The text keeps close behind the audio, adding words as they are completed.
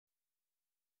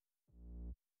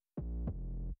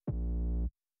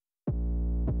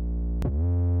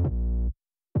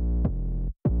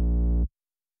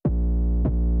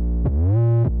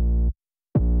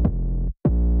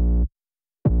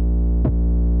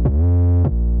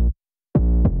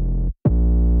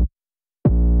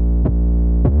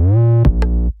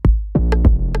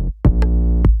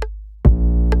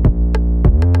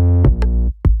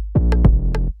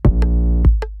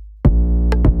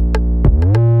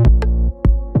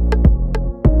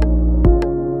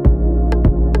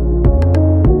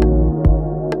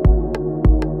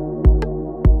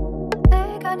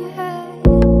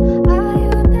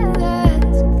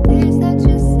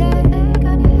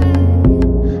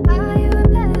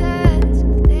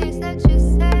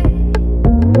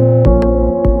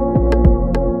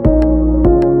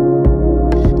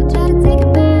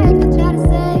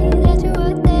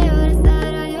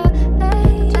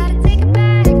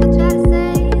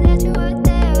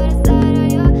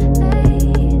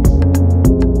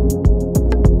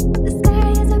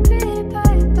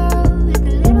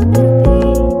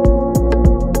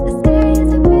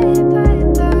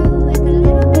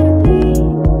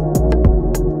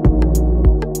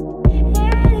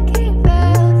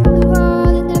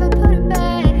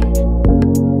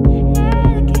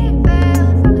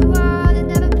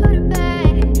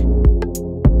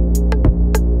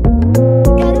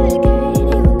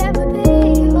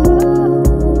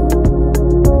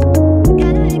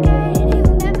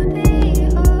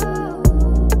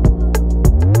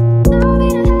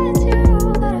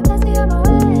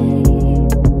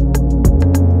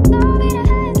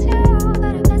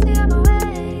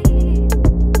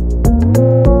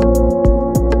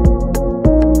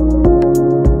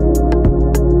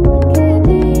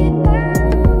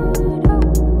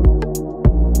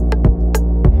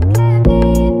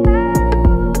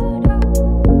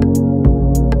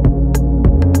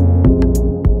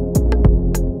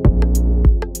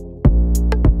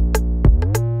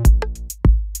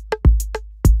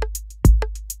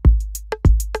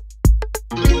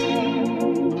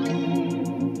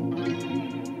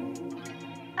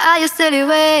all your silly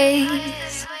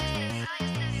ways.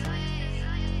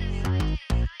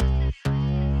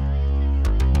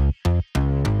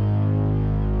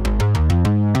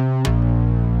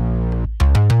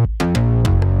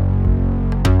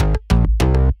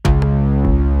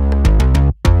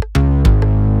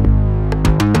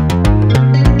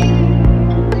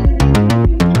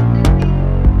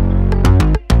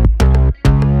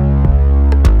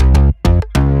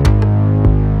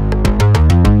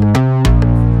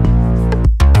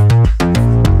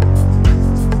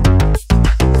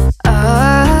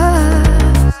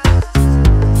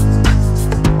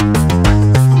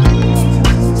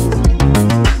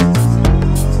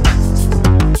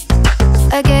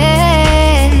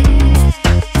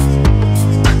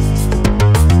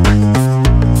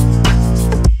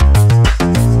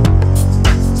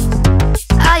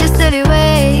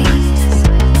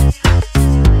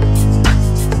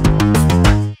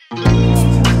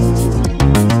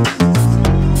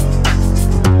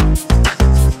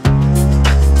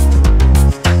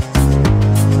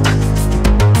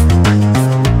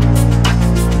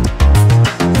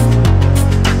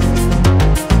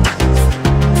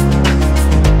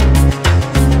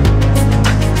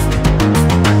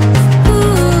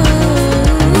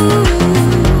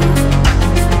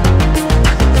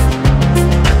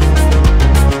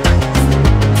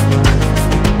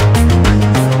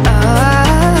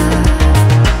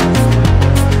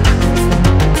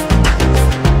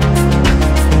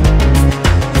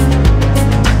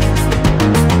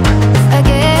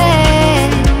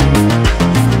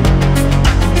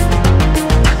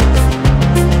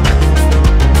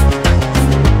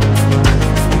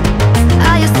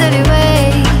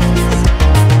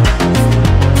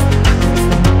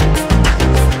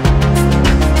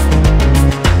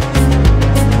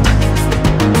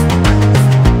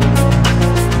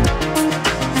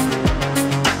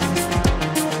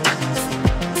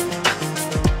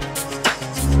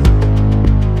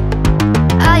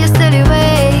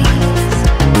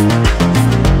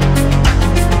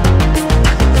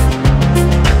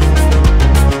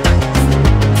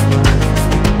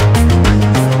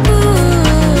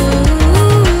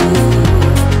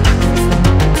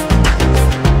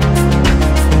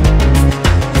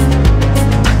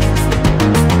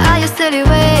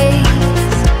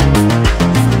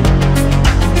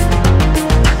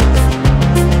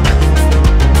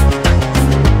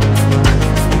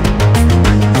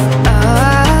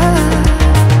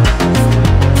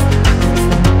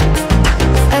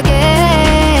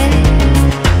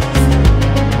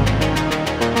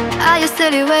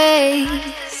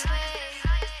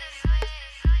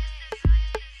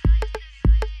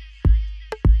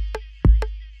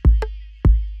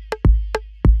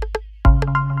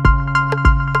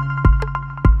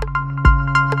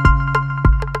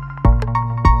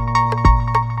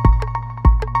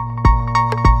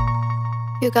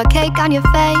 You got cake on your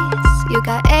face, you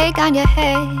got egg on your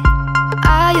head.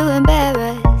 Are you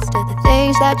embarrassed of the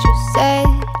things that you say?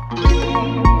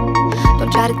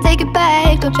 Don't try to take it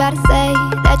back, don't try to say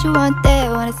that you weren't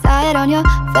there when I saw it on your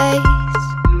face.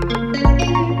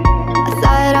 I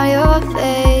saw it on your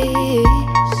face.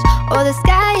 Oh, the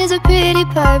sky is a pretty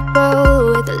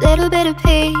purple with a little bit of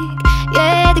pink.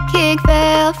 Yeah, the king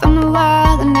fell from the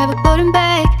wall and never put him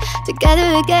back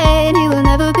together again. He will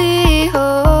never be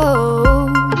whole.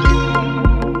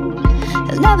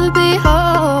 He'll never be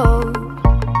whole.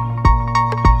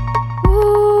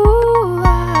 Ooh,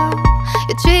 wow.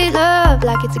 You treat love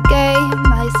like it's a game,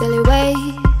 my silly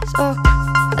ways. Oh,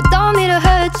 I don't mean to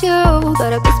hurt you,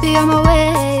 but I must be on my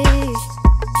way.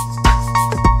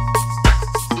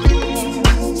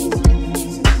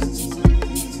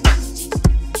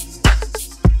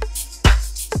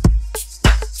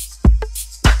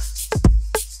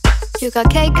 You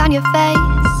got cake on your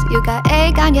face, you got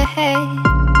egg on your head.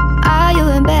 Are you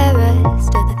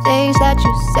embarrassed of the things that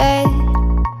you say?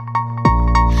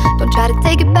 Don't try to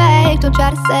take it back, don't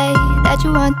try to say that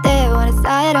you weren't there when I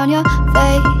saw it on your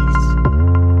face.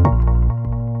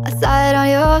 I saw it on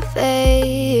your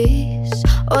face.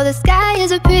 Oh, the sky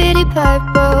is a pretty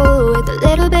purple with a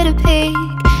little bit of pink.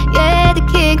 Yeah, the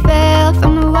king fell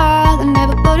from the wall and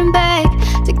never put him back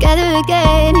together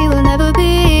again. He will never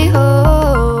be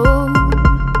whole.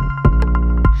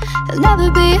 He'll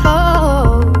never be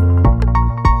whole.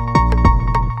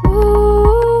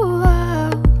 Ooh,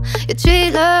 wow. You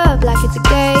treat love like it's a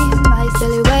game, my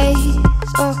silly ways.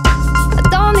 Oh, I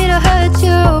don't mean to hurt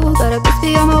you, but I must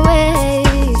be on my way.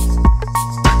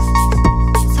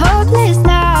 It's hopeless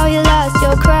now, you lost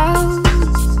your crown.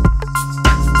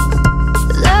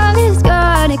 The love is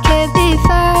gone, it can't be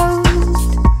found.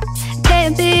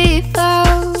 Can't be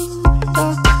found.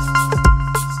 Oh.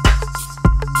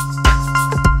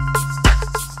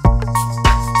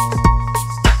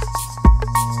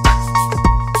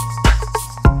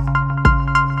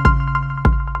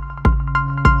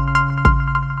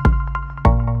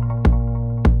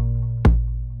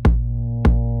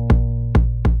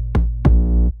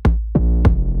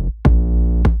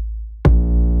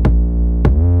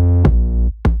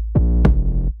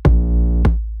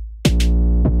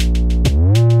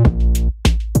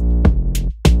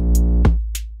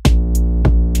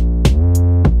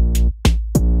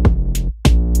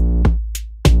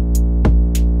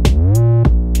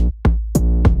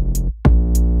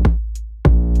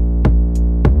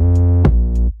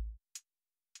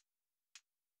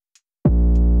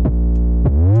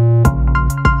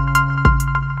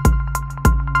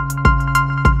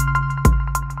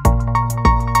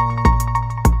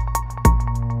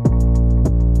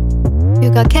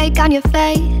 on your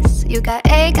face, you got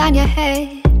ache on your head.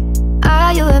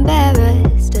 Are you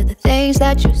embarrassed of the things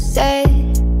that you say?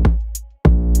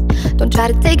 Don't try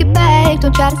to take it back,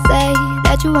 don't try to say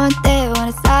that you weren't there when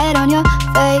I saw it on your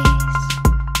face.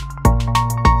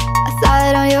 I saw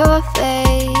it on your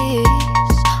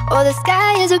face. Oh, the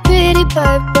sky is a pretty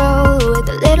purple with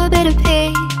a little bit of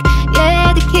pink.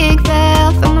 Yeah, the kick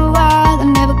fell from the wall, I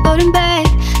never put him back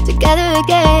together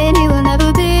again.